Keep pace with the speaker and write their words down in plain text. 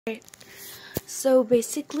Right. So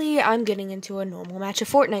basically, I'm getting into a normal match of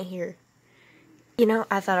Fortnite here. You know,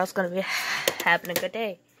 I thought I was gonna be having a good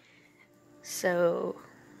day. So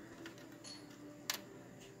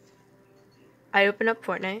I open up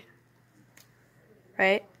Fortnite,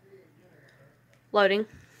 right? Loading.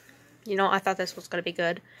 You know, I thought this was gonna be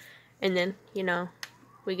good. And then, you know,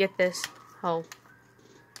 we get this whole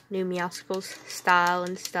new Meowscles style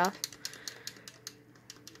and stuff.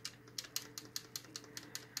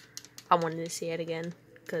 I wanted to see it again,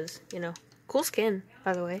 because, you know, cool skin,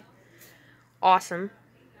 by the way. Awesome.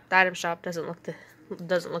 The item shop doesn't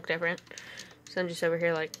look different. So I'm just over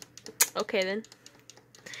here like, okay then.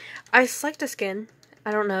 I select the skin.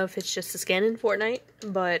 I don't know if it's just a skin in Fortnite,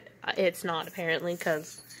 but it's not apparently,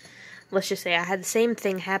 because let's just say I had the same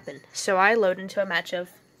thing happen. So I load into a match of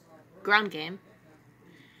ground game.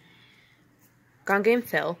 Ground game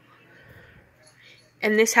fell.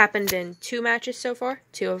 And this happened in 2 matches so far,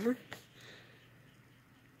 2 of them.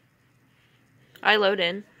 I load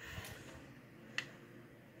in.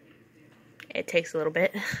 It takes a little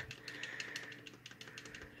bit.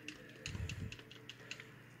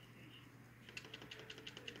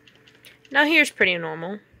 Now here's pretty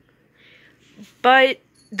normal. But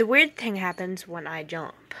the weird thing happens when I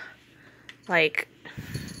jump. Like,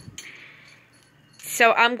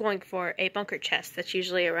 so I'm going for a bunker chest that's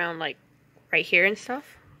usually around like right here and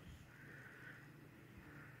stuff.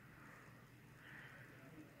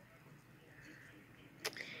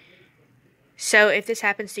 So if this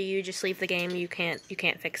happens to you, just leave the game. You can't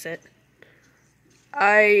fix it.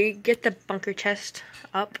 I get the bunker chest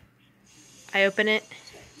up. I open it,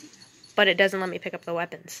 but it doesn't let me pick up the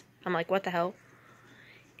weapons. I'm like, what the hell?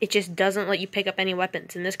 It just doesn't let you pick up any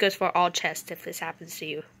weapons, and this goes for all chests if this happens to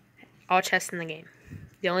you. All chests in the game.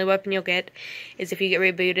 The only weapon you'll get is if you get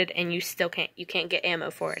rebooted and you can't get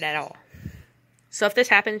ammo for it at all. So if this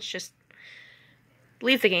happens, just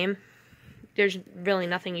leave the game. There's really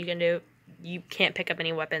nothing you can do. You can't pick up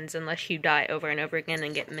any weapons unless you die over and over again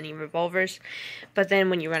and get many revolvers. But then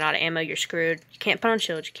when you run out of ammo, you're screwed. You can't put on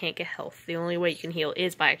shields, you can't get health. The only way you can heal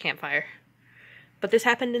is by a campfire. But this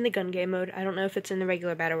happened in the gun game mode. I don't know if it's in the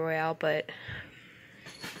regular battle royale, but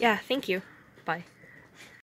yeah, thank you. Bye.